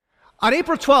On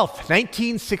April 12th,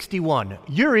 1961,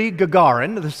 Yuri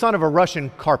Gagarin, the son of a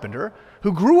Russian carpenter,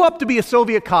 who grew up to be a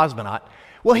Soviet cosmonaut,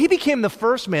 he became the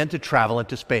first man to travel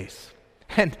into space.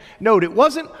 And note, it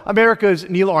wasn't America's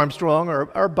Neil Armstrong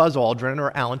or Buzz Aldrin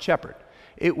or Alan Shepard.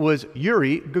 It was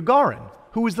Yuri Gagarin,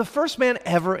 who was the first man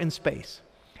ever in space.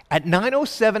 At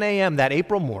 9:07 a.m. that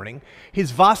April morning,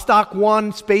 his Vostok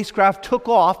 1 spacecraft took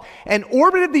off and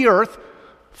orbited the Earth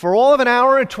for all of an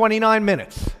hour and 29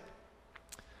 minutes.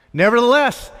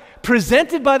 Nevertheless,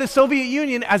 presented by the Soviet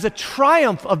Union as a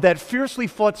triumph of that fiercely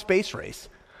fought space race,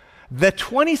 the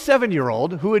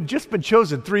 27-year-old, who had just been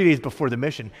chosen 3 days before the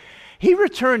mission, he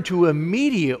returned to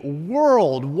immediate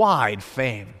worldwide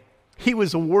fame. He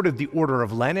was awarded the Order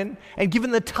of Lenin and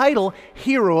given the title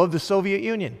Hero of the Soviet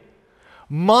Union.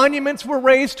 Monuments were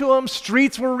raised to him,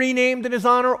 streets were renamed in his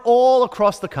honor all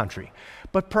across the country.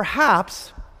 But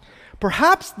perhaps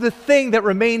the thing that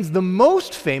remains the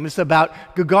most famous about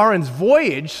Gagarin's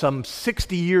voyage some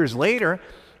 60 years later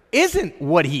isn't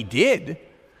what he did,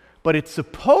 but it's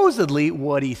supposedly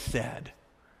what he said.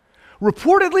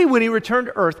 Reportedly, when he returned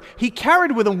to Earth, he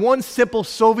carried with him one simple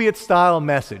Soviet-style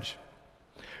message.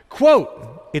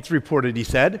 Quote, it's reported he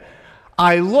said,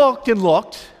 "I looked and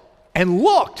looked and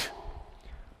looked,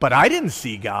 but I didn't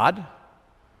see God."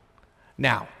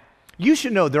 Now, you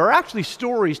should know there are actually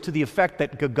stories to the effect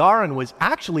that Gagarin was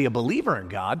actually a believer in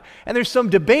God, and there's some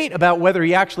debate about whether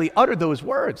he actually uttered those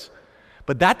words.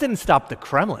 But that didn't stop the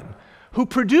Kremlin, who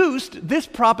produced this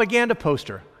propaganda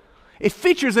poster. It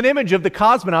features an image of the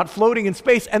cosmonaut floating in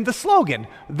space and the slogan,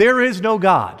 "There is no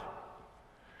God."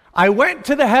 I went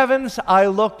to the heavens, I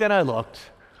looked and I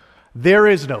looked. There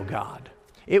is no God.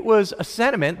 It was a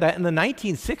sentiment that in the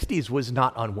 1960s was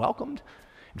not unwelcomed.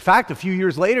 In fact, a few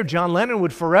years later, John Lennon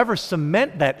would forever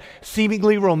cement that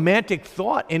seemingly romantic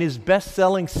thought in his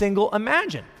best-selling single,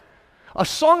 Imagine, a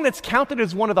song that's counted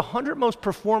as one of the 100 most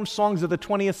performed songs of the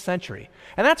 20th century.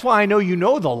 And that's why I know you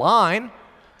know the line.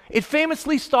 It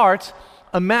famously starts,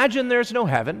 "Imagine there's no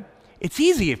heaven. It's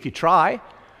easy if you try.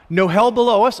 No hell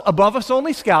below us, above us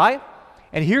only sky."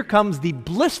 And here comes the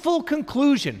blissful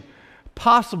conclusion,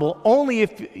 possible only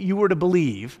if you were to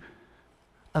believe.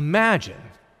 Imagine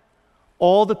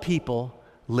all the people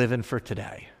living for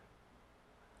today.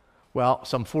 Well,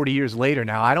 some 40 years later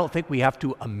now, I don't think we have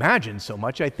to imagine so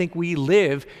much. I think we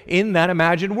live in that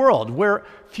imagined world where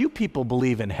few people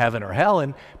believe in heaven or hell,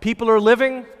 and people are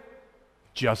living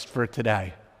just for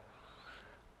today.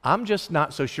 I'm just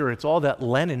not so sure it's all that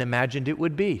Lenin imagined it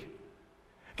would be.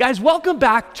 Guys, welcome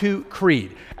back to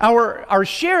Creed, our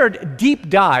shared deep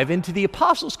dive into the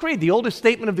Apostles' Creed, the oldest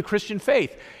statement of the Christian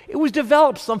faith. It was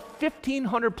developed some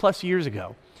 1,500 plus years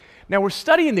ago. Now, we're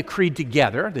studying the Creed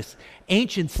together, this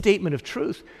ancient statement of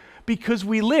truth, because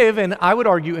we live, and I would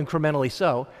argue incrementally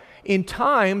so, in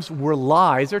times where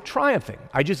lies are triumphing.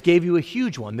 I just gave you a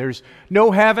huge one. There's no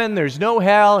heaven, there's no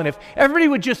hell, and if everybody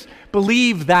would just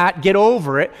believe that, get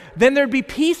over it, then there'd be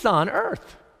peace on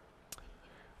earth.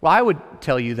 Well, I would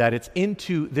tell you that it's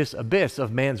into this abyss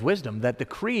of man's wisdom that the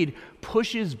Creed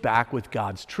pushes back with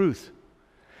God's truth.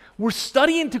 We're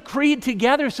studying the Creed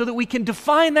together so that we can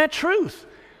define that truth.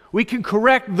 We can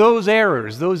correct those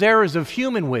errors of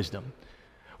human wisdom.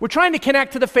 We're trying to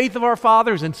connect to the faith of our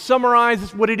fathers and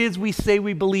summarize what it is we say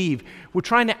we believe. We're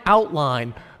trying to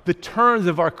outline the terms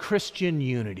of our Christian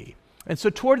unity. And so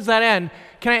towards that end,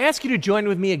 can I ask you to join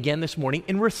with me again this morning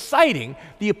in reciting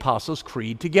the Apostles'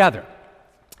 Creed together?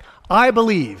 I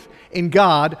believe in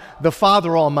God, the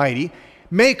Father Almighty,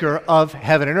 maker of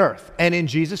heaven and earth, and in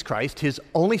Jesus Christ, his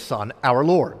only Son, our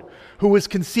Lord, who was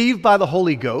conceived by the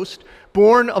Holy Ghost,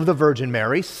 born of the Virgin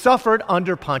Mary, suffered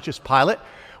under Pontius Pilate,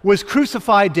 was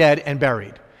crucified, dead, and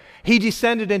buried. He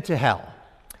descended into hell.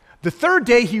 The third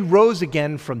day he rose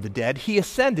again from the dead. He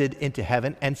ascended into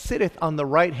heaven and sitteth on the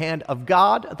right hand of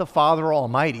God the Father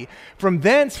Almighty. From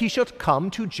thence he shall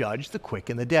come to judge the quick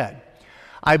and the dead.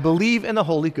 I believe in the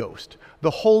Holy Ghost,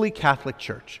 the holy Catholic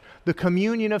Church, the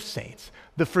communion of saints,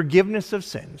 the forgiveness of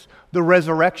sins, the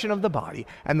resurrection of the body,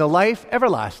 and the life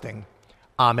everlasting.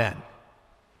 Amen.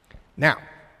 Now,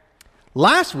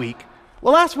 last week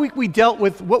we dealt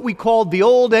with what we called the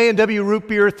old A&W root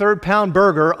beer third-pound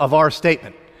burger of our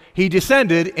statement. He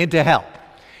descended into hell.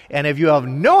 And if you have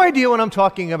no idea what I'm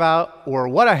talking about or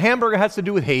what a hamburger has to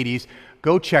do with Hades,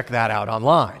 go check that out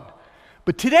online.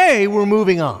 But today we're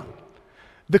moving on.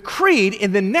 The Creed,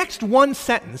 in the next one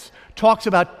sentence, talks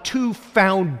about two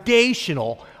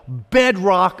foundational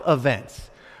bedrock events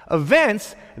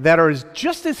that are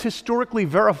just as historically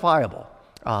verifiable,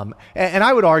 and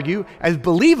I would argue as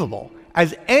believable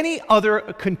as any other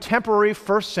contemporary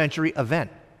first century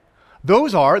event.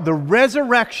 Those are the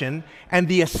resurrection and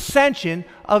the ascension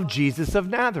of Jesus of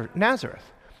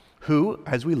Nazareth, who,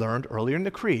 as we learned earlier in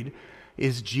the Creed,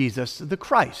 is Jesus the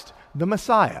Christ, the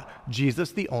Messiah,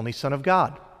 Jesus the only Son of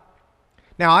God.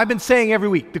 Now, I've been saying every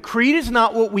week, the Creed is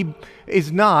not what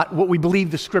we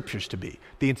believe the Scriptures to be,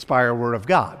 the inspired Word of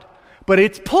God. But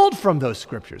it's pulled from those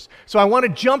Scriptures. So I want to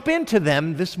jump into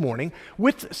them this morning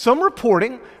with some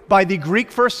reporting by the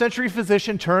Greek first-century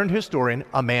physician turned historian,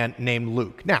 a man named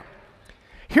Luke. Now,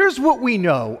 here's what we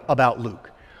know about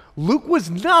Luke. Luke was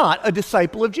not a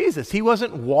disciple of Jesus. He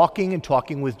wasn't walking and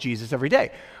talking with Jesus every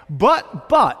day.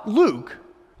 But Luke,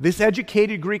 this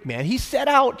educated Greek man, he set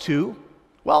out to,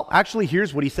 well, actually,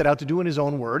 here's what he set out to do in his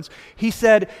own words. He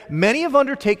said, "Many have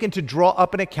undertaken to draw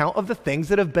up an account of the things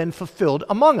that have been fulfilled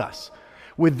among us.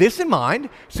 With this in mind,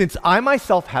 since I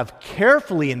myself have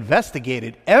carefully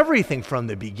investigated everything from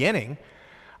the beginning,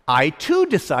 I too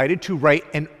decided to write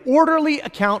an orderly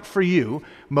account for you,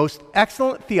 most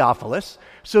excellent Theophilus,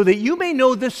 so that you may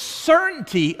know the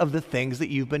certainty of the things that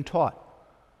you've been taught."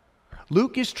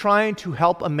 Luke is trying to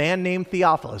help a man named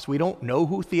Theophilus. We don't know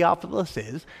who Theophilus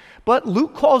is, but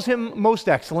Luke calls him most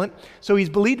excellent, so he's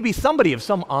believed to be somebody of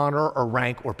some honor or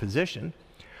rank or position.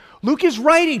 Luke is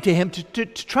writing to him to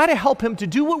try to help him to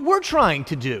do what we're trying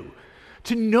to do,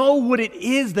 to know what it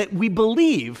is that we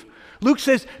believe. Luke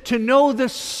says to know the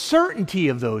certainty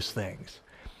of those things.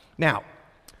 Now,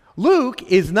 Luke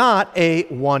is not a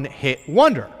one-hit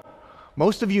wonder.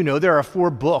 Most of you know there are 4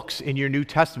 books in your New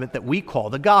Testament that we call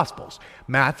the Gospels: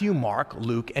 Matthew, Mark,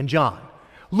 Luke, and John.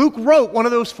 Luke wrote one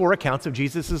of those 4 accounts of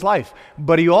Jesus' life,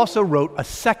 but he also wrote a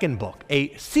second book,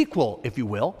 a sequel, if you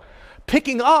will,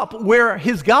 picking up where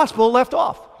his gospel left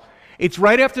off. It's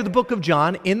right after the book of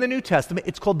John in the New Testament.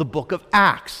 It's called the book of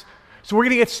Acts. So we're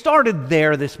going to get started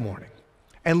there this morning.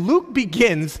 And Luke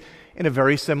begins in a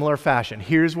very similar fashion.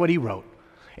 Here's what he wrote.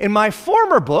 "In my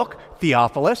former book,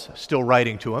 Theophilus," still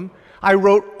writing to him, I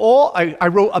wrote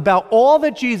about all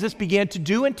that Jesus began to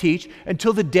do and teach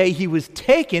until the day he was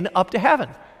taken up to heaven,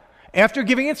 after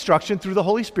giving instruction through the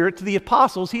Holy Spirit to the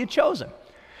apostles he had chosen.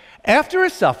 After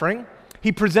his suffering,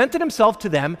 he presented himself to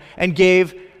them and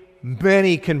gave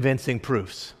many convincing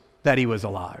proofs that he was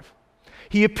alive.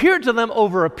 He appeared to them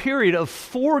over a period of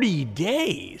 40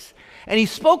 days, and he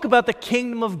spoke about the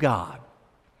kingdom of God."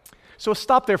 So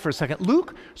stop there for a second.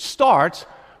 Luke starts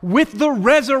with the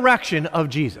resurrection of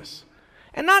Jesus.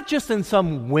 And not just in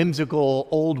some whimsical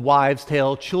old wives'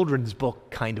 tale children's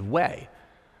book kind of way.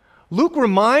 Luke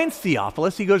reminds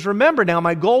Theophilus, he goes, "Remember now,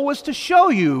 my goal was to show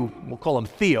you," we'll call him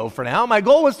Theo for now, "my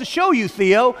goal was to show you,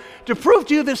 Theo, to prove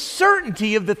to you the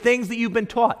certainty of the things that you've been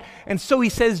taught." And so he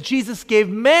says Jesus gave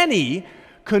many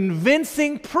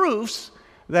convincing proofs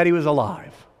that he was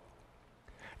alive.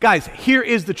 Guys, here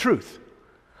is the truth.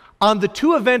 On the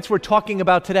 2 events we're talking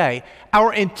about today,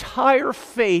 our entire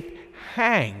faith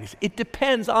hangs. It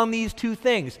depends on these 2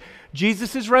 things: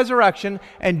 Jesus' resurrection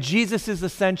and Jesus'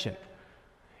 ascension.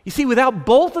 You see, without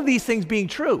both of these things being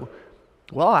true,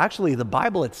 well, actually, the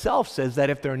Bible itself says that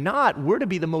if they're not, we're to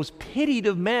be the most pitied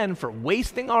of men for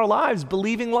wasting our lives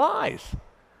believing lies.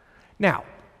 Now,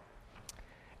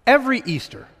 every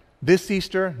Easter, this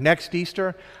Easter, next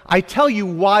Easter, I tell you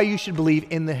why you should believe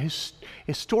in the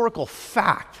historical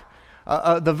fact,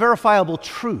 the verifiable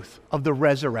truth of the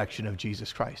resurrection of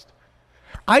Jesus Christ.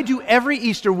 I do every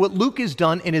Easter what Luke has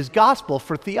done in his gospel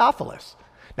for Theophilus.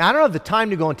 Now, I don't have the time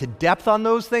to go into depth on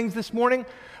those things this morning,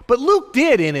 but Luke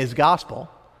did in his gospel.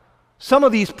 Some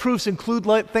of these proofs include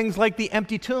things like the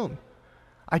empty tomb.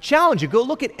 I challenge you, go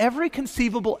look at every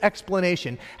conceivable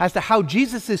explanation as to how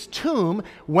Jesus' tomb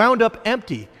wound up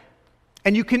empty,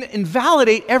 and you can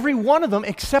invalidate every one of them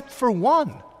except for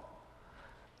one: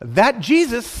 that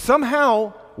Jesus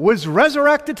somehow was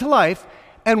resurrected to life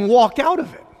and walked out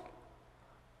of it.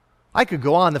 I could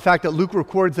go on. The fact that Luke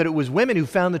records that it was women who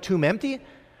found the tomb empty.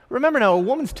 Remember now, a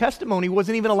woman's testimony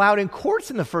wasn't even allowed in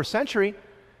courts in the first century.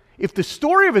 If the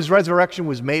story of his resurrection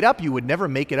was made up, you would never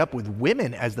make it up with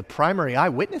women as the primary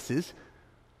eyewitnesses.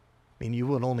 I mean, you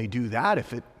would only do that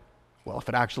if it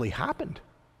actually happened.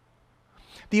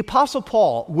 The Apostle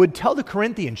Paul would tell the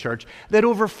Corinthian church that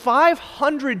over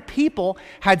 500 people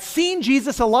had seen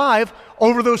Jesus alive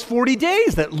over those 40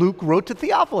 days that Luke wrote to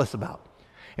Theophilus about.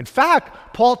 In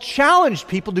fact, Paul challenged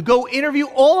people to go interview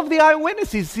all of the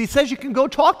eyewitnesses. He says you can go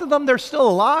talk to them, they're still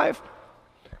alive.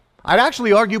 I'd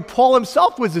actually argue Paul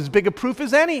himself was as big a proof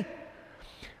as any.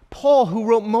 Paul, who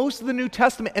wrote most of the New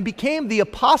Testament and became the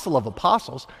apostle of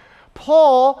apostles,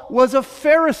 Paul was a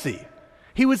Pharisee.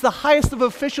 He was the highest of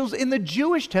officials in the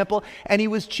Jewish temple, and he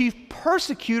was chief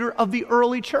persecutor of the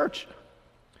early church.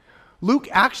 Luke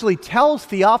actually tells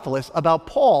Theophilus about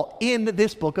Paul in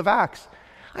this book of Acts.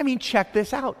 I mean, check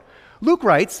this out. Luke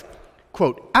writes,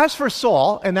 quote, "As for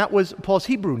Saul," and that was Paul's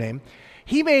Hebrew name,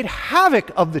 "he made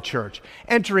havoc of the church,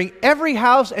 entering every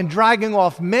house and dragging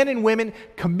off men and women,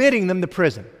 committing them to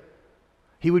prison."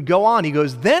 He would go on. He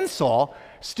goes, "Then Saul,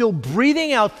 still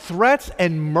breathing out threats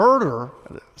and murder,"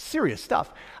 serious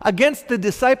stuff, "against the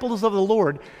disciples of the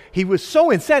Lord, he was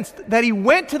so incensed that he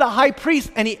went to the high priest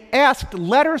and he asked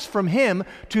letters from him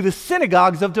to the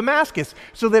synagogues of Damascus,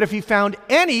 so that if he found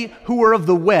any who were of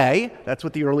the way," that's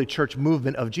what the early church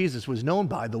movement of Jesus was known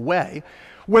by, the way,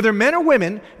 "whether men or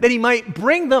women, that he might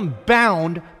bring them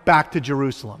bound back to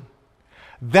Jerusalem."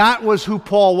 That was who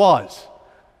Paul was.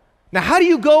 Now, how do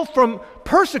you go from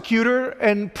persecutor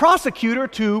and prosecutor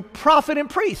to prophet and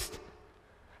priest?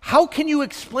 How can you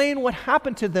explain what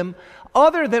happened to them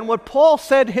other than what Paul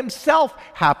said himself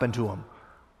happened to him?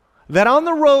 That on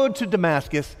the road to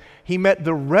Damascus, he met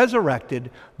the resurrected,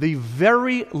 the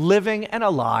very living and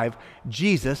alive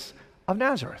Jesus of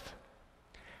Nazareth.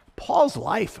 Paul's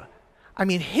life, I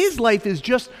mean, his life is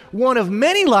just one of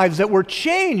many lives that were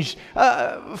changed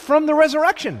from the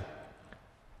resurrection.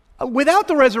 Without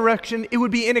the resurrection, it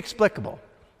would be inexplicable.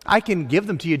 I can give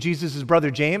them to you. Jesus' brother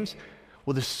James.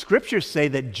 Well, the scriptures say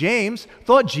that James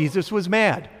thought Jesus was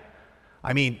mad.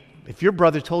 I mean, if your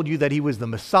brother told you that he was the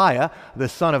Messiah, the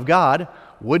Son of God,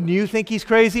 wouldn't you think he's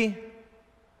crazy?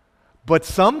 But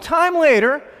sometime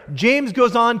later, James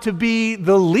goes on to be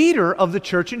the leader of the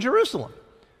church in Jerusalem.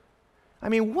 I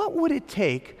mean, what would it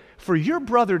take for your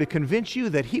brother to convince you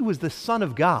that he was the Son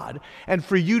of God and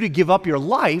for you to give up your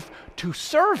life to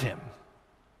serve him?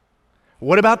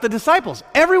 What about the disciples?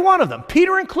 Every one of them,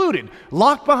 Peter included,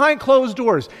 locked behind closed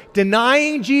doors,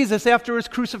 denying Jesus after his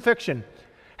crucifixion.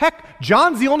 Heck,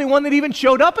 John's the only one that even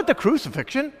showed up at the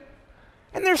crucifixion.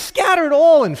 And they're scattered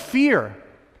all in fear.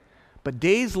 But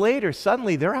days later,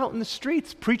 suddenly they're out in the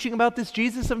streets preaching about this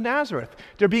Jesus of Nazareth.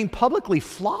 They're being publicly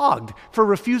flogged for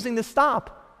refusing to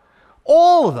stop.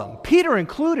 All of them, Peter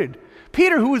included.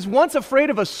 Peter, who was once afraid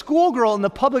of a schoolgirl in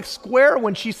the public square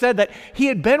when she said that he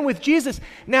had been with Jesus,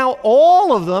 now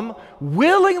all of them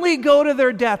willingly go to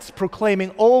their deaths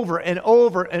proclaiming over and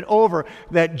over and over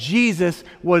that Jesus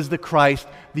was the Christ,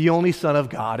 the only Son of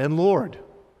God and Lord.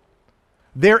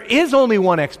 There is only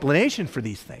one explanation for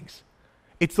these things.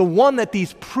 It's the one that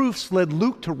these proofs led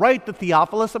Luke to write to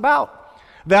Theophilus about,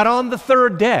 that on the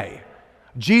third day,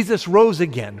 Jesus rose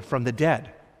again from the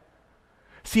dead.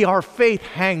 See, our faith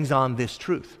hangs on this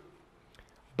truth,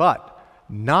 but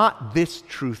not this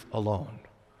truth alone.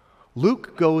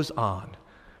 Luke goes on.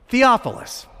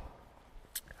 Theophilus,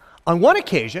 on one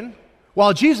occasion,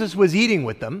 while Jesus was eating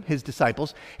with them, his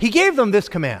disciples, he gave them this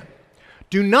command: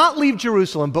 "Do not leave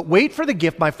Jerusalem, but wait for the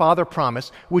gift my Father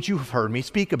promised, which you have heard me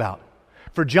speak about.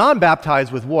 For John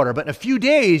baptized with water, but in a few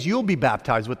days you'll be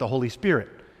baptized with the Holy Spirit."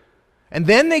 And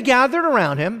then they gathered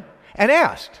around him and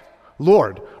asked,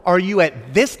 "Lord, are you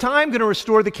at this time going to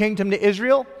restore the kingdom to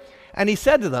Israel?" And he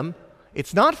said to them,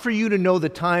 "It's not for you to know the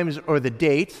times or the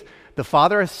dates the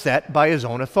Father has set by his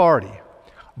own authority.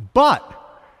 But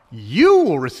you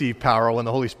will receive power when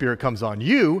the Holy Spirit comes on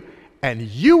you, and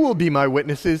you will be my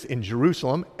witnesses in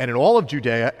Jerusalem and in all of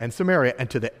Judea and Samaria and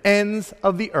to the ends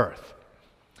of the earth."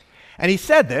 And he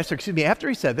said this, after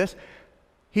he said this,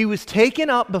 he was taken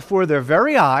up before their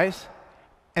very eyes,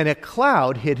 and a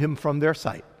cloud hid him from their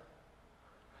sight.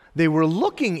 They were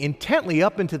looking intently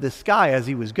up into the sky as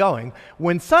he was going,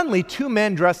 when suddenly two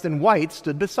men dressed in white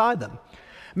stood beside them.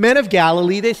 "Men of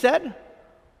Galilee," they said,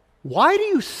 "why do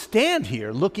you stand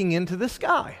here looking into the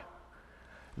sky?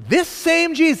 This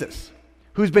same Jesus,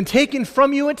 who's been taken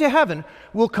from you into heaven,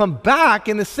 will come back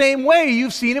in the same way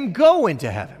you've seen him go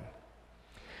into heaven."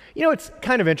 You know, it's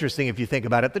kind of interesting if you think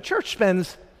about it. The church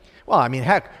spends,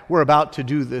 we're about to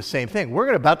do the same thing.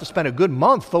 We're about to spend a good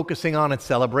month focusing on and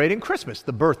celebrating Christmas,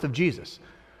 the birth of Jesus.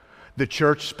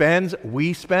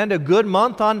 We spend a good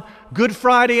month on Good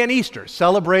Friday and Easter,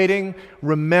 celebrating,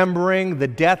 remembering the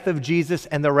death of Jesus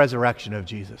and the resurrection of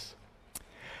Jesus.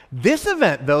 This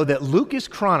event, though, that Luke is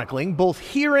chronicling, both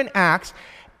here in Acts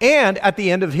and at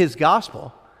the end of his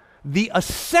gospel, the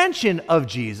ascension of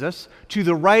Jesus to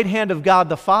the right hand of God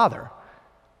the Father,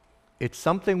 it's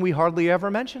something we hardly ever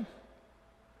mention.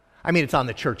 I mean, it's on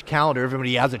the church calendar.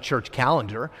 Everybody has a church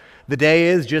calendar. The day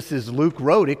is, just as Luke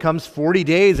wrote, it comes 40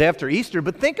 days after Easter.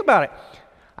 But think about it.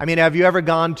 I mean, have you ever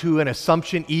gone to an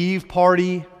Assumption Eve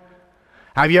party?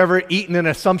 Have you ever eaten an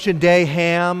Assumption Day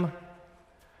ham?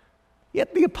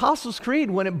 Yet the Apostles' Creed,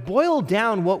 when it boiled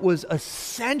down what was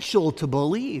essential to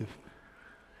believe,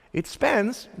 it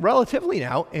spends, relatively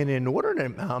now, an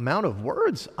inordinate amount of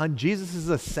words on Jesus'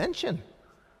 ascension.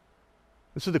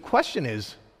 And so the question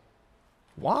is,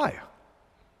 why?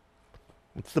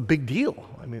 What's the big deal?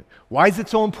 I mean, why is it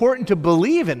so important to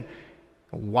believe, and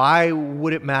why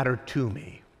would it matter to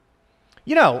me?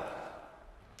 You know,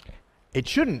 it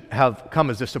shouldn't have come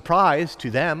as a surprise to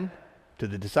them, to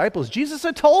the disciples. Jesus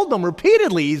had told them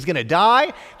repeatedly he's going to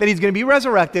die, that he's going to be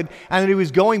resurrected, and that he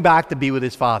was going back to be with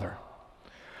his Father.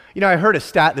 You know, I heard a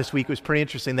stat this week. It was pretty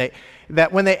interesting.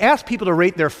 That when they asked people to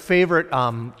rate their favorite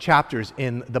chapters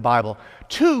in the Bible,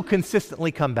 2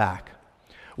 consistently come back.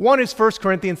 One is 1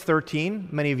 Corinthians 13.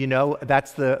 Many of you know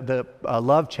that's the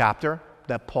love chapter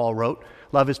that Paul wrote.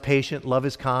 Love is patient, love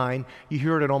is kind. You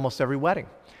hear it at almost every wedding.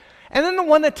 And then the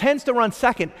one that tends to run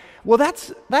second, well,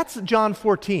 that's John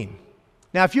 14.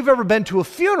 Now, if you've ever been to a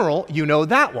funeral, you know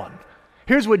that one.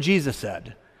 Here's what Jesus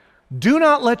said. Do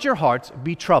not let your hearts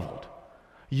be troubled.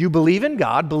 You believe in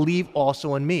God, believe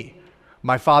also in me.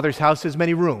 My Father's house has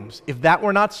many rooms. If that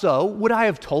were not so, would I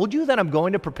have told you that I'm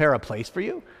going to prepare a place for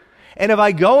you? And if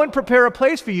I go and prepare a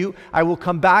place for you, I will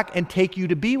come back and take you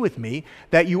to be with me,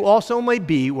 that you also may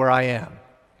be where I am.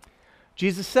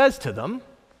 Jesus says to them,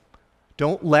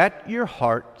 don't let your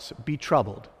hearts be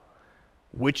troubled.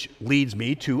 Which leads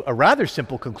me to a rather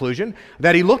simple conclusion,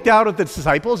 that he looked out at the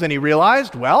disciples and he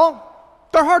realized, well,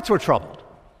 their hearts were troubled.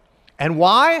 And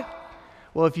why?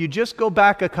 Well, if you just go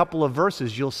back a couple of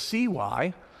verses, you'll see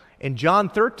why. In John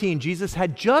 13, Jesus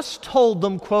had just told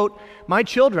them, quote, my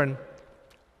children,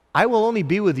 I will only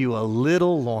be with you a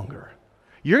little longer.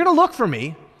 You're going to look for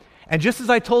me, and just as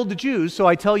I told the Jews, so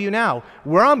I tell you now,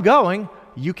 where I'm going,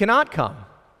 you cannot come.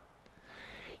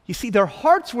 You see, their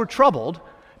hearts were troubled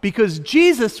because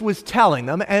Jesus was telling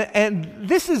them, and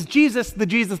this is Jesus, the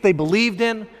Jesus they believed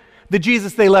in, the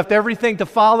Jesus they left everything to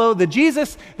follow, the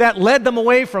Jesus that led them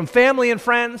away from family and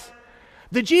friends,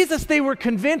 the Jesus they were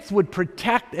convinced would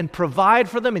protect and provide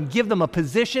for them and give them a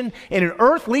position in an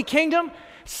earthly kingdom.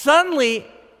 Suddenly,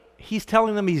 he's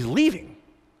telling them he's leaving,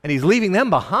 and he's leaving them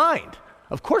behind.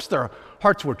 Of course, their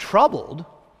hearts were troubled.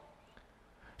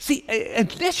 See,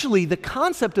 initially, the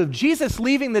concept of Jesus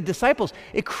leaving the disciples,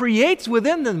 it creates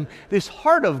within them this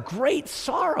heart of great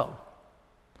sorrow.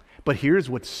 But here's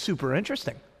what's super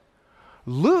interesting.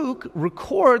 Luke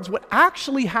records what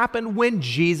actually happened when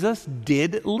Jesus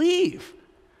did leave.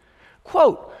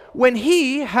 Quote, when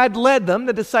he had led them,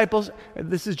 the disciples,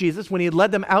 this is Jesus, when he had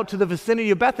led them out to the vicinity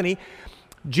of Bethany,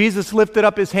 Jesus lifted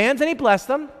up his hands and he blessed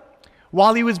them.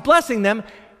 While he was blessing them,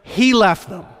 he left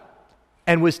them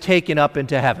and was taken up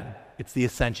into heaven. It's the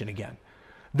ascension again.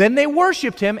 Then they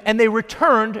worshiped him and they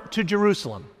returned to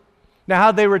Jerusalem. Now,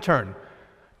 how'd they return?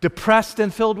 Depressed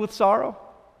and filled with sorrow?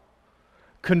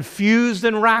 Confused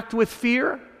and racked with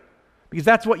fear? Because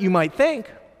that's what you might think.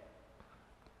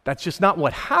 That's just not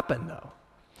what happened, though.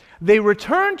 They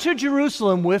returned to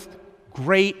Jerusalem with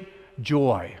great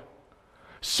joy.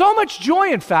 So much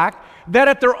joy, in fact, that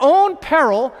at their own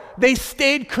peril, they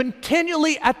stayed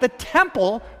continually at the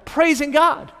temple praising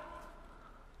God.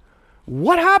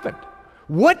 What happened?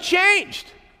 What changed?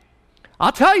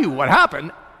 I'll tell you what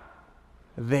happened.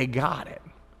 They got it.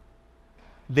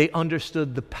 They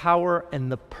understood the power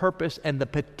and the purpose and the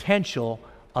potential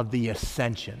of the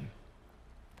ascension.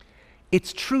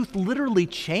 Its truth literally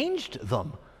changed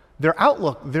them, their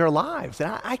outlook, their lives.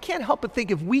 And I can't help but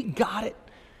think if we got it,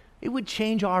 it would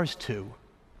change ours too.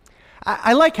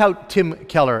 I like how Tim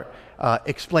Keller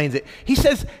explains it. He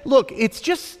says, look, it's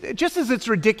just as it's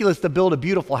ridiculous to build a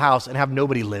beautiful house and have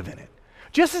nobody live in it,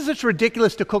 just as it's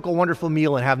ridiculous to cook a wonderful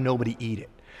meal and have nobody eat it,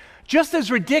 just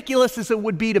as ridiculous as it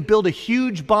would be to build a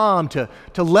huge bomb to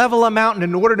level a mountain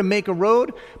in order to make a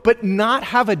road, but not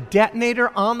have a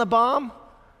detonator on the bomb.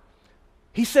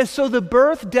 He says, so the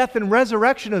birth, death, and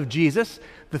resurrection of Jesus,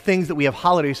 the things that we have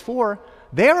holidays for,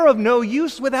 they are of no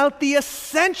use without the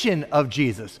ascension of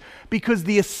Jesus, because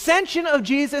the ascension of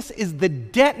Jesus is the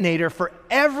detonator for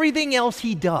everything else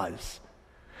he does.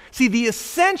 See, the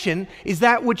ascension is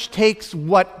that which takes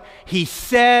what he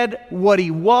said, what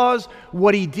he was,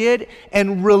 what he did,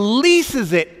 and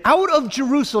releases it out of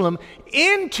Jerusalem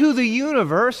into the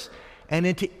universe and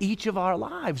into each of our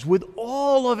lives with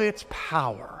all of its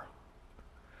power.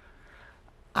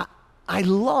 I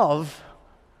love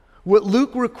what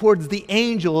Luke records the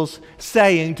angels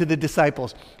saying to the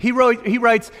disciples. He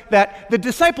writes that the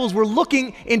disciples were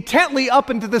looking intently up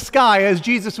into the sky as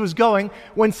Jesus was going,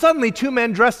 when suddenly 2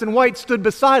 men dressed in white stood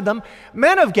beside them.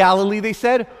 Men of Galilee, they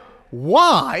said,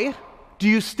 why do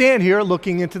you stand here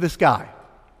looking into the sky?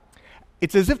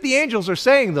 It's as if the angels are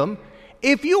saying to them,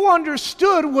 if you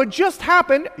understood what just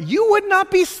happened, you would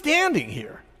not be standing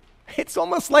here. It's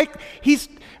almost like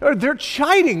they're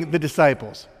chiding the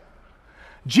disciples.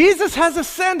 Jesus has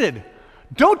ascended.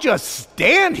 Don't just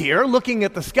stand here looking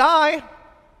at the sky.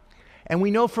 And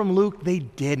we know from Luke they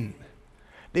didn't.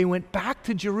 They went back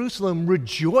to Jerusalem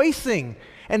rejoicing,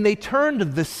 and they turned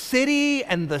the city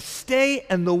and the state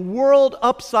and the world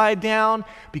upside down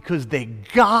because they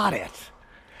got it.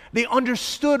 They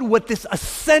understood what this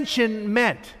ascension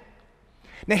meant.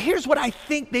 Now, here's what I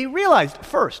think they realized.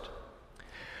 First,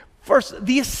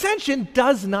 the ascension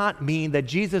does not mean that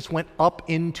Jesus went up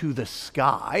into the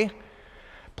sky.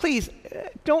 Please,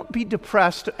 don't be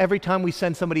depressed every time we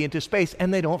send somebody into space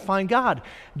and they don't find God.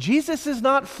 Jesus is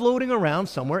not floating around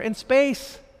somewhere in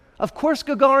space. Of course,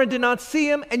 Gagarin did not see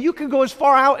him, and you can go as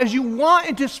far out as you want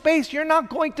into space. You're not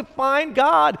going to find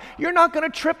God. You're not going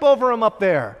to trip over him up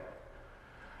there.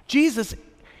 Jesus,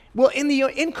 well, in the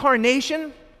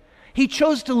incarnation, he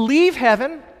chose to leave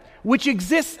heaven, which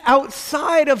exists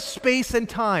outside of space and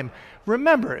time.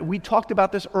 Remember, we talked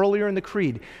about this earlier in the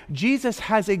Creed. Jesus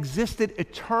has existed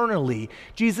eternally.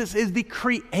 Jesus is the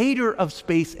creator of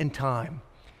space and time.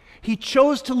 He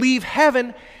chose to leave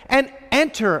heaven and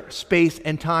enter space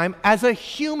and time as a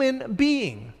human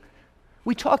being.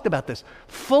 We talked about this.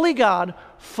 Fully God,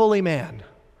 fully man.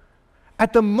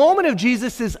 At the moment of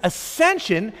Jesus'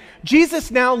 ascension,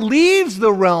 Jesus now leaves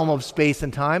the realm of space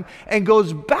and time and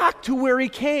goes back to where he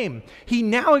came. He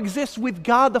now exists with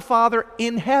God the Father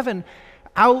in heaven,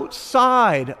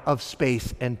 outside of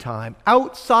space and time,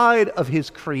 outside of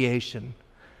his creation.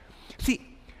 See,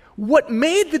 what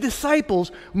made the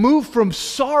disciples move from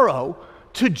sorrow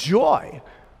to joy,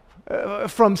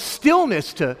 from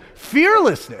stillness to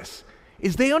fearlessness,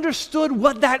 is they understood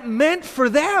what that meant for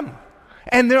them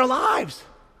and their lives.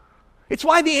 It's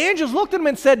why the angels looked at them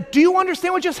and said, "Do you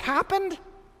understand what just happened?"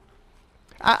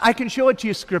 I can show it to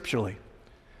you scripturally.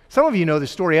 Some of you know the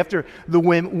story. After the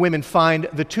women find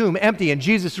the tomb empty and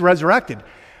Jesus resurrected,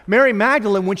 Mary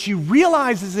Magdalene, when she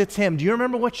realizes it's him, do you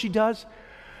remember what she does?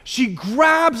 She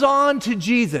grabs on to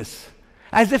Jesus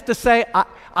as if to say,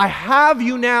 I have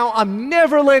you now. I'm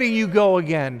never letting you go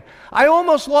again. I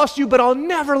almost lost you, but I'll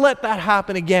never let that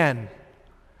happen again.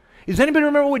 Does anybody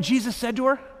remember what Jesus said to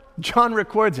her? John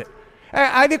records it.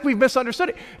 I think we've misunderstood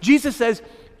it. Jesus says,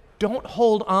 "Don't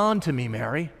hold on to me,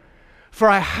 Mary, for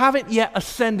I haven't yet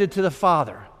ascended to the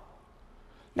Father."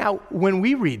 Now, when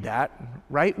we read that,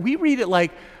 right, we read it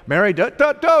like, "Mary,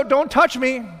 don't touch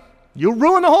me. You'll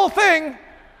ruin the whole thing.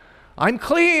 I'm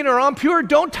clean or I'm pure.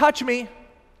 Don't touch me."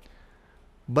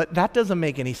 But that doesn't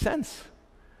make any sense,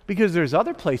 because there's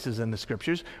other places in the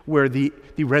scriptures where the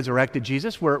resurrected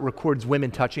Jesus, where it records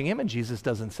women touching him and Jesus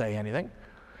doesn't say anything.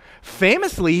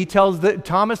 Famously, he tells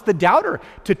Thomas the doubter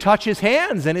to touch his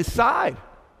hands and his side.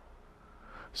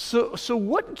 So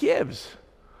what gives?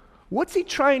 What's he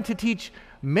trying to teach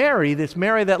Mary, this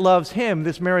Mary that loves him,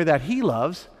 this Mary that he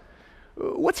loves?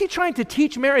 What's he trying to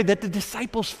teach Mary that the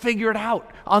disciples figured out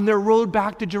on their road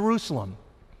back to Jerusalem?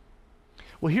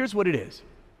 Well, here's what it is.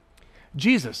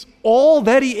 Jesus, all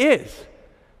that he is,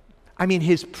 I mean,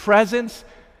 his presence,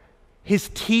 his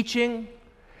teaching,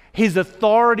 his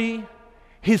authority,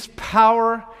 his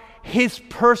power, his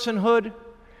personhood,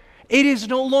 it is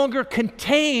no longer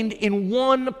contained in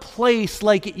one place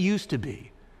like it used to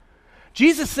be.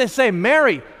 Jesus says,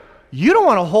 "Mary, you don't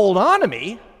want to hold on to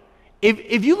me.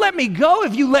 If you let me go,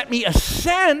 if you let me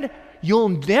ascend, you'll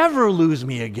never lose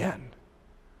me again.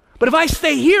 But if I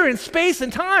stay here in space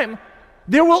and time,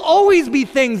 there will always be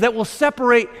things that will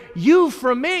separate you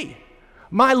from me.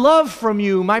 My love from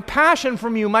you, my passion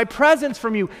from you, my presence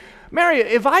from you. Mary,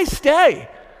 if I stay,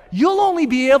 you'll only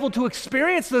be able to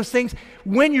experience those things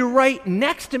when you're right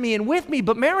next to me and with me.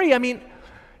 But Mary, I mean,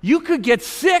 you could get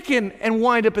sick and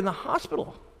wind up in the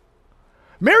hospital.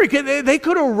 Mary, they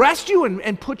could arrest you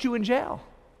and put you in jail.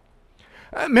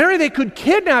 Mary, they could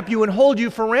kidnap you and hold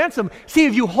you for ransom. See,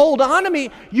 if you hold on to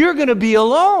me, you're going to be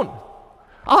alone.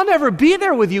 I'll never be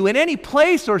there with you in any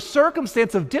place or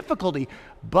circumstance of difficulty,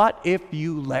 but if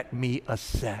you let me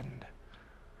ascend.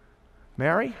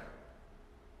 Mary,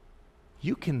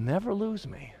 you can never lose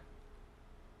me.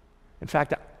 In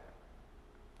fact,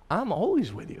 I'm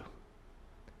always with you,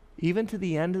 even to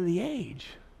the end of the age."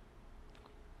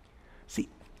 See,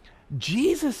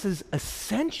 Jesus'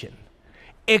 ascension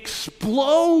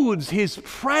explodes his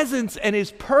presence and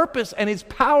his purpose and his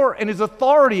power and his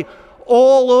authority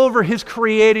all over his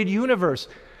created universe.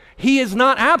 He is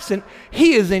not absent,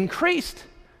 he is increased.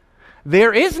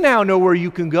 There is now nowhere you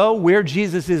can go where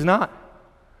Jesus is not.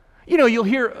 You know, you'll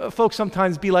hear folks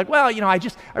sometimes be like, "Well, you know,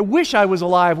 I wish I was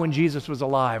alive when Jesus was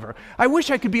alive," or "I wish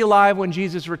I could be alive when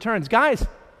Jesus returns." Guys,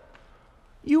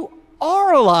 you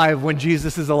are alive when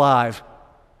Jesus is alive.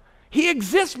 He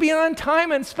exists beyond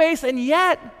time and space, and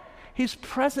yet his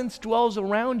presence dwells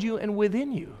around you and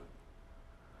within you.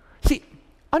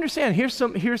 Understand,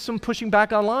 here's some pushing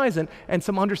back on lies and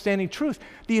some understanding truth.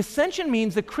 The ascension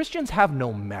means that Christians have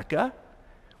no Mecca.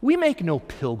 We make no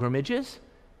pilgrimages.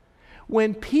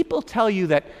 When people tell you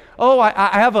that, oh, I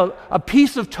have a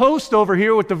piece of toast over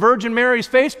here with the Virgin Mary's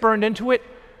face burned into it,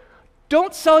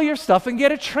 don't sell your stuff and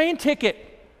get a train ticket.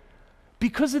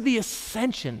 Because of the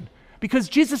ascension, because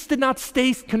Jesus did not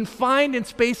stay confined in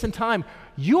space and time,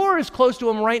 you're as close to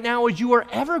him right now as you are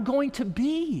ever going to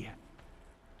be.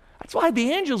 That's why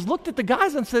the angels looked at the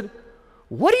guys and said,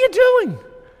 what are you doing?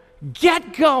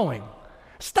 Get going.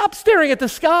 Stop staring at the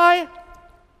sky.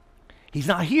 He's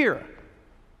not here.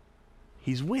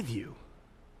 He's with you.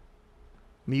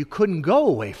 I mean, you couldn't go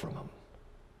away from him.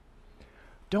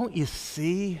 Don't you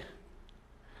see?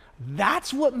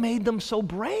 That's what made them so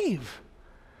brave.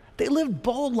 They lived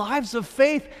bold lives of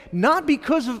faith, not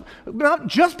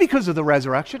just because of the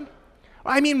resurrection.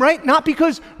 I mean, right? Not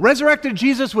because resurrected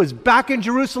Jesus was back in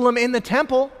Jerusalem in the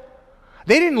temple.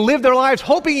 They didn't live their lives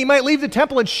hoping he might leave the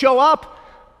temple and show up.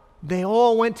 They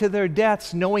all went to their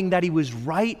deaths knowing that he was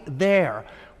right there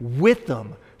with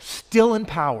them, still in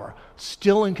power,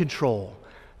 still in control.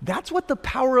 That's what the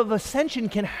power of ascension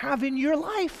can have in your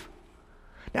life.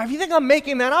 Now, if you think I'm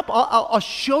making that up, I'll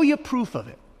show you proof of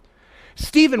it.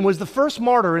 Stephen was the first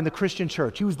martyr in the Christian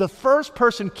church. He was the first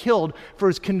person killed for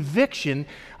his convictions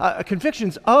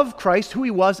of Christ, who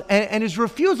he was, and his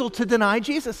refusal to deny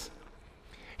Jesus.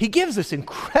 He gives this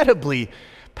incredibly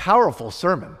powerful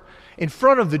sermon in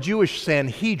front of the Jewish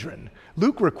Sanhedrin.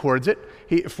 Luke records it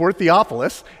for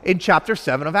Theophilus in chapter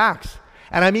 7 of Acts.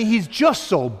 And I mean, he's just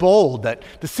so bold that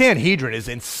the Sanhedrin is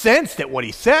incensed at what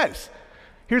he says.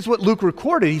 Here's what Luke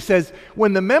recorded. He says,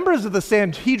 when the members of the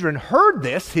Sanhedrin heard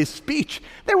this, his speech,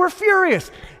 they were furious,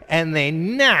 and they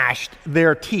gnashed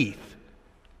their teeth.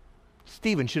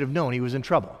 Stephen should have known he was in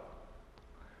trouble.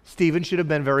 Stephen should have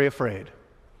been very afraid.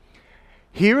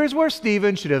 Here is where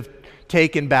Stephen should have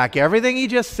taken back everything he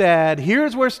just said.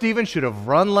 Here's where Stephen should have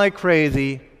run like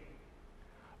crazy.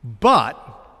 But,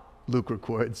 Luke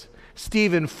records,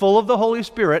 Stephen, full of the Holy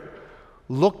Spirit,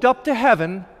 looked up to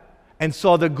heaven and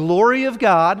saw the glory of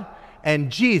God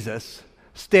and Jesus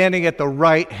standing at the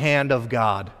right hand of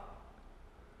God.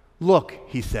 Look,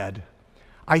 he said,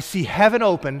 I see heaven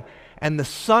open and the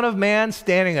Son of Man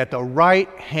standing at the right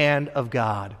hand of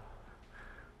God.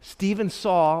 Stephen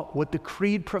saw what the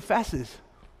creed professes.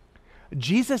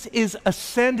 Jesus is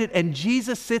ascended and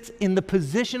Jesus sits in the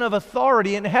position of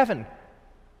authority in heaven.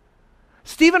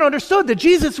 Stephen understood that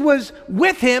Jesus was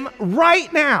with him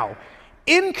right now,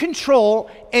 in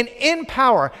control and in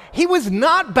power. He was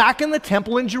not back in the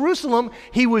temple in Jerusalem.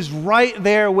 He was right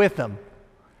there with them.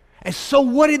 And so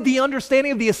what did the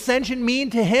understanding of the ascension mean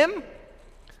to him?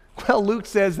 Well, Luke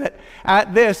says that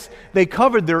at this, they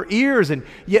covered their ears, and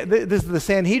this is the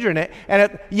Sanhedrin,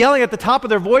 and yelling at the top of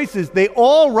their voices, they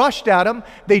all rushed at him,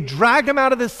 they dragged him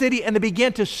out of the city, and they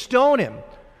began to stone him.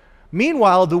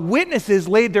 Meanwhile, the witnesses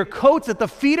laid their coats at the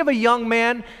feet of a young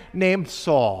man named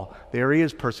Saul. There he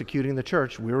is persecuting the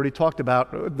church. We already talked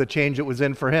about the change it was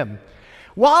in for him.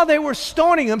 While they were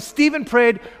stoning him, Stephen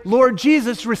prayed, Lord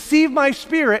Jesus, receive my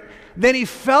spirit. Then he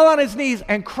fell on his knees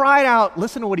and cried out.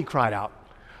 Listen to what he cried out.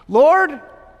 Lord,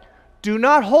 do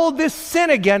not hold this sin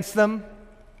against them.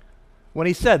 When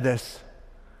he said this,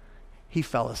 he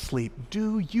fell asleep.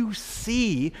 Do you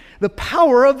see the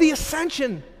power of the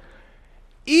ascension?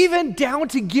 Even down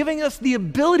to giving us the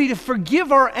ability to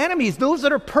forgive our enemies, those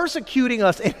that are persecuting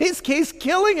us, in his case,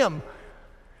 killing them.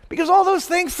 Because all those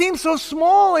things seem so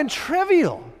small and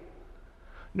trivial.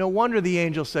 No wonder the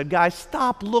angel said, guys,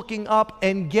 stop looking up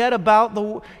and get about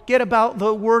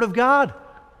the word of God.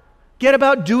 Get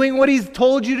about doing what he's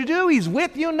told you to do. He's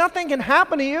with you. Nothing can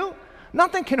happen to you.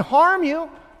 Nothing can harm you.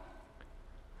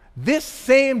 This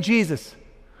same Jesus,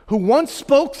 who once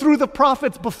spoke through the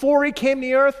prophets before he came to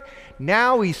the earth,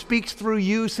 now he speaks through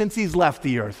you since he's left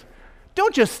the earth.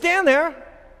 Don't just stand there.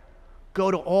 Go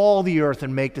to all the earth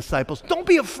and make disciples. Don't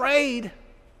be afraid.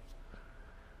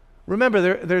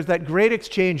 Remember, there's that great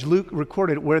exchange Luke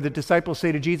recorded where the disciples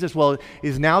say to Jesus, well,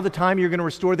 is now the time you're going to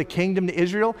restore the kingdom to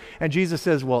Israel? And Jesus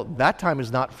says, well, that time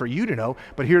is not for you to know,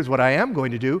 but here's what I am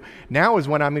going to do. Now is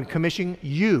when I'm going to commission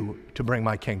you to bring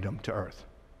my kingdom to earth.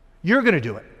 You're going to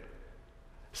do it.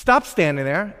 Stop standing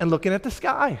there and looking at the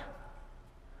sky.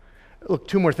 Look,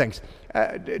 two more things.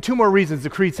 Two more reasons the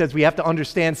Creed says we have to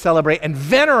understand, celebrate, and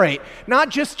venerate not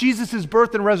just Jesus'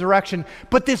 birth and resurrection,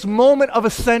 but this moment of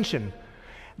ascension.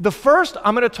 The first,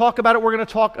 I'm going to talk about it. We're going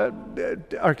to talk,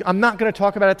 I'm not going to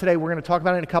talk about it today. We're going to talk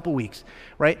about it in a couple weeks,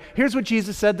 right? Here's what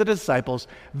Jesus said to the disciples.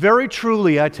 Very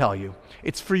truly, I tell you,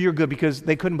 it's for your good, because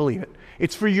they couldn't believe it.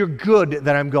 It's for your good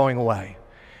that I'm going away.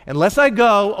 Unless I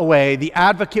go away, the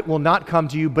advocate will not come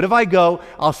to you, but if I go,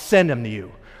 I'll send him to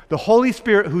you. The Holy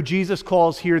Spirit, who Jesus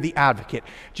calls here the advocate.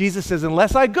 Jesus says,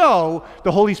 unless I go,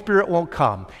 the Holy Spirit won't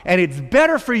come. And it's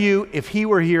better for you if he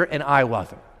were here and I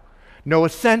wasn't. No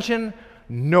ascension,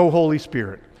 no Holy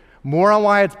Spirit. More on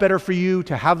why it's better for you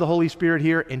to have the Holy Spirit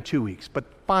here in 2 weeks. But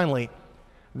finally,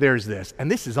 there's this,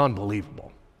 and this is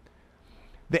unbelievable.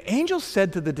 The angel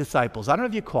said to the disciples, I don't know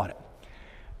if you caught it.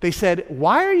 They said,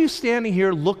 why are you standing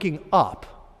here looking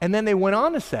up? And then they went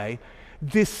on to say,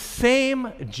 this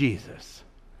same Jesus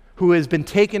who has been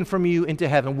taken from you into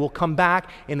heaven will come back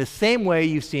in the same way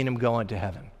you've seen him go into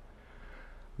heaven.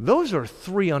 Those are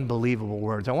 3 unbelievable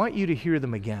words. I want you to hear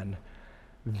them again.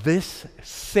 This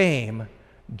same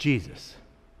Jesus.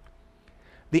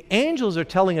 The angels are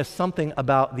telling us something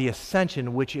about the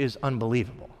ascension which is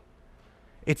unbelievable.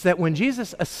 It's that when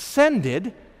Jesus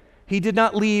ascended, he did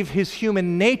not leave his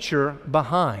human nature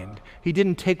behind. He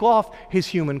didn't take off his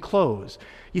human clothes.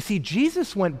 You see,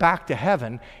 Jesus went back to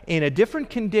heaven in a different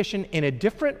condition, in a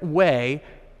different way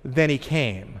than he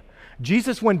came.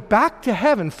 Jesus went back to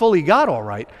heaven fully God, all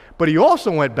right, but he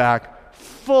also went back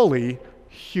fully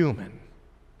human.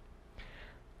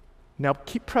 Now,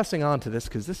 keep pressing on to this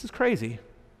because this is crazy.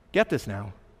 Get this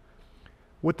now.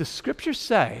 What the scriptures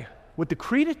say, what the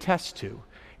creed attests to,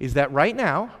 is that right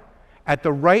now, at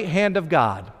the right hand of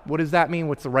God. What does that mean?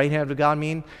 What's the right hand of God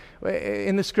mean?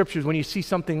 In the scriptures, when you see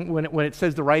something, when it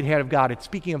says the right hand of God, it's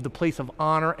speaking of the place of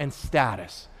honor and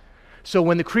status. So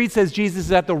when the creed says Jesus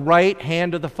is at the right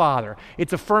hand of the Father,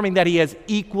 it's affirming that he has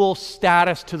equal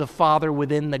status to the Father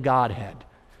within the Godhead.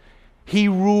 He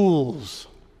rules.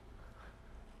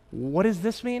 What does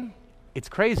this mean? It's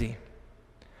crazy.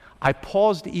 I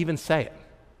pause to even say it.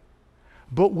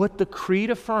 But what the creed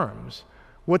affirms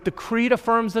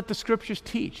that the scriptures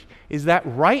teach is that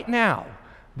right now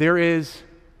there is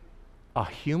a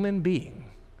human being,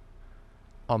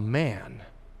 a man,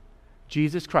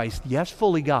 Jesus Christ, yes,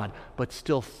 fully God, but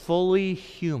still fully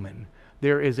human.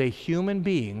 There is a human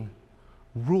being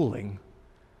ruling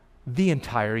the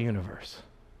entire universe.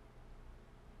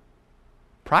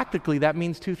 Practically, that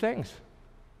means 2 things.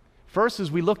 First,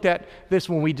 as we looked at this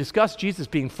when we discussed Jesus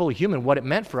being fully human, what it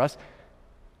meant for us,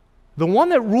 the one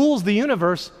that rules the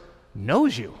universe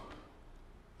knows you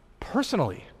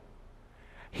personally.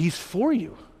 He's for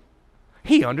you.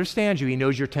 He understands you. He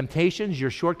knows your temptations, your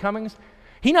shortcomings.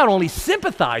 He not only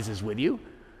sympathizes with you,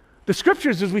 the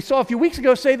scriptures, as we saw a few weeks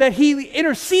ago, say that he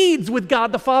intercedes with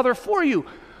God the Father for you.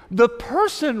 The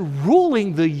person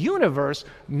ruling the universe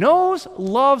knows,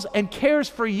 loves, and cares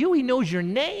for you. He knows your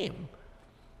name.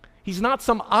 He's not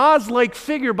some Oz-like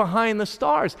figure behind the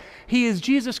stars. He is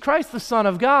Jesus Christ, the Son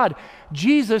of God.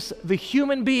 Jesus, the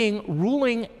human being,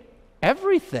 ruling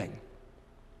everything.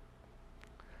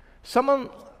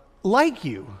 Someone like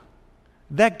you,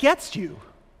 that gets you,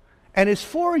 and is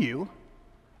for you,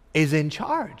 is in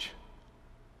charge.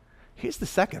 Here's the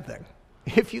second thing.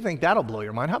 If you think that'll blow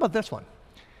your mind, how about this one?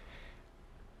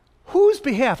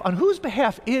 On whose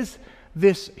behalf is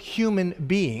this human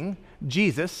being,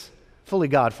 Jesus, fully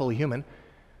God, fully human,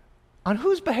 on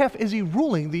whose behalf is he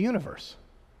ruling the universe?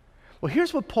 Well,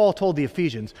 here's what Paul told the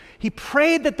Ephesians. He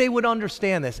prayed that they would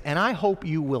understand this, and I hope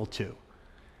you will too.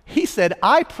 He said,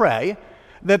 I pray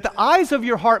that the eyes of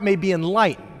your heart may be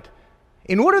enlightened,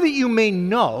 in order that you may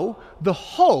know the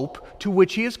hope to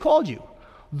which he has called you,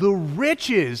 the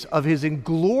riches of his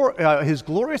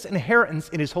glorious inheritance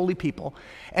in his holy people,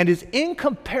 and his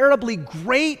incomparably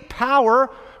great power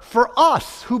for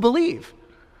us who believe.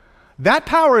 That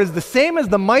power is the same as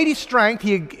the mighty strength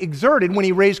he exerted when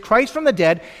he raised Christ from the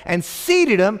dead and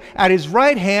seated him at his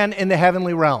right hand in the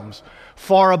heavenly realms,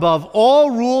 far above all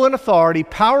rule and authority,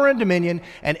 power and dominion,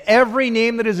 and every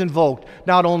name that is invoked,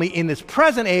 not only in this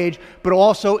present age, but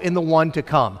also in the one to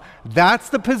come. That's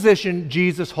the position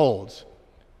Jesus holds.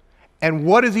 And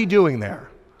what is he doing there?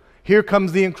 Here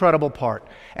comes the incredible part.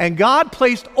 And God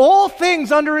placed all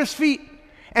things under his feet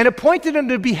and appointed him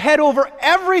to be head over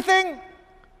everything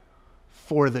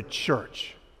for the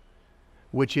church,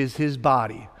 which is his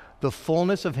body, the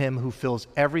fullness of him who fills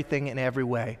everything in every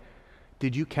way.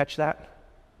 Did you catch that?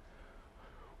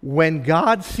 When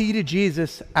God seated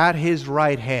Jesus at his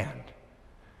right hand,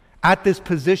 at this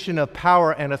position of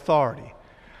power and authority,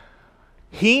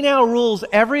 he now rules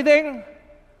everything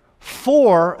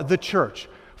for the church,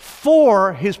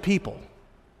 for his people.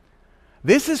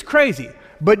 This is crazy,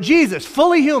 but Jesus,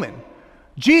 fully human,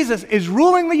 Jesus is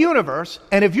ruling the universe,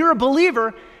 and if you're a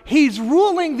believer, he's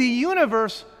ruling the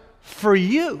universe for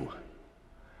you,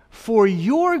 for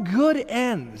your good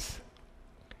ends.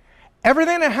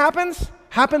 Everything that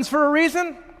happens for a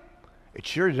reason? It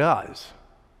sure does.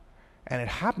 And it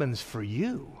happens for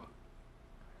you.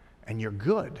 And you're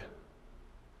good.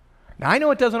 Now, I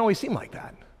know it doesn't always seem like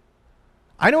that.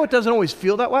 I know it doesn't always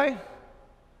feel that way,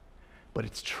 but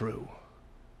it's true.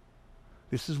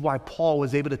 This is why Paul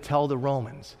was able to tell the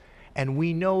Romans, and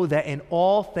we know that in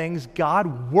all things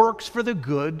God works for the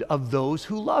good of those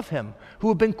who love him, who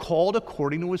have been called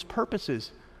according to his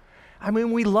purposes. I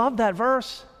mean, we love that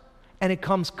verse, and it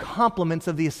comes compliments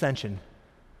of the ascension.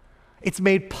 It's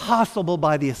made possible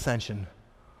by the ascension.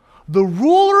 The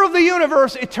ruler of the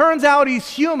universe, it turns out he's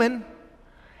human,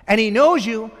 and he knows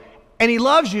you, and he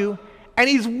loves you, and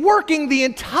he's working the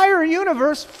entire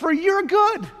universe for your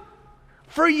good,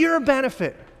 for your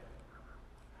benefit.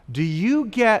 Do you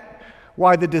get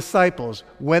why the disciples,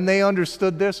 when they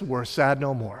understood this, were sad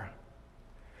no more?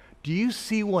 Do you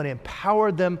see what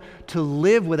empowered them to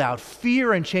live without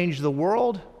fear and change the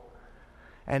world?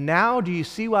 And now do you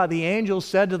see why the angels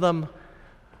said to them,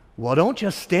 well, don't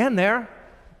just stand there.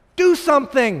 Do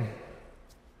something.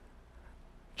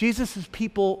 Jesus'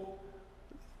 people,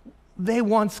 they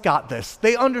once got this.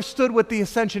 They understood what the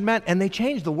ascension meant, and they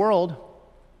changed the world.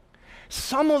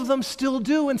 Some of them still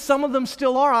do, and some of them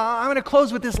still are. I'm going to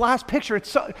close with this last picture.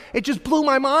 It just blew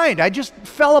my mind. I just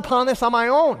fell upon this on my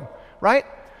own, right?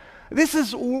 This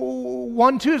is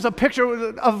is a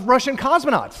picture of Russian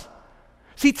cosmonauts.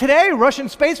 See, today, Russian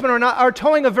spacemen are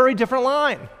towing a very different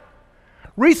line.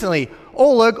 Recently,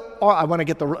 Oleg, I want to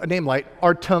get the name right,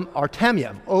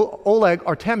 Artemyev, Oleg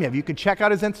Artemyev, you can check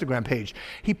out his Instagram page.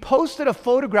 He posted a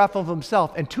photograph of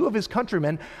himself and two of his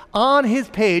countrymen on his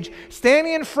page,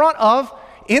 standing in front of,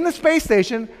 in the space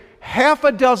station, half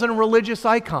a dozen religious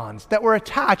icons that were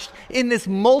attached in this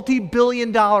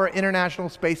multi-billion-dollar international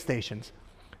space stations.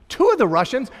 Two of the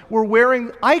Russians were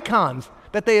wearing icons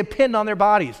that they had pinned on their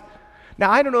bodies.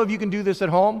 Now, I don't know if you can do this at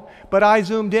home, but I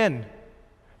zoomed in.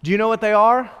 Do you know what they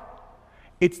are?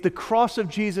 It's the cross of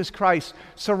Jesus Christ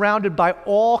surrounded by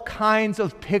all kinds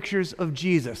of pictures of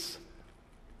Jesus.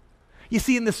 You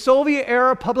see, in the Soviet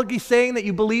era, publicly saying that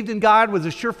you believed in God was a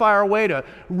surefire way to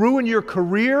ruin your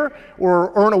career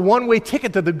or earn a one-way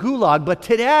ticket to the gulag. But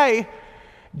today,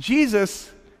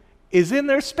 Jesus is in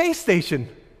their space station.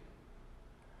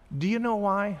 Do you know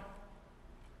why?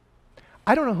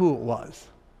 I don't know who it was,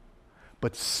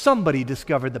 but somebody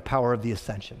discovered the power of the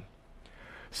ascension.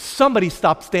 Somebody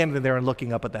stopped standing there and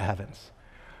looking up at the heavens.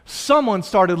 Someone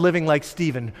started living like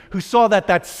Stephen, who saw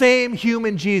that same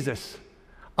human Jesus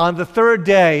on the third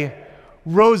day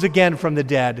rose again from the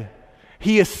dead.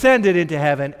 He ascended into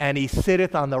heaven, and he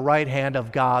sitteth on the right hand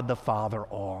of God the Father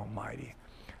Almighty.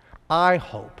 I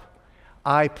hope,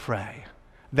 I pray,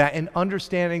 that in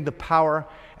understanding the power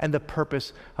and the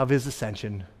purpose of his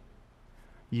ascension,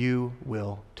 you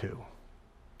will too.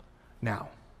 Now,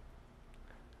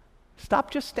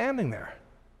 stop just standing there.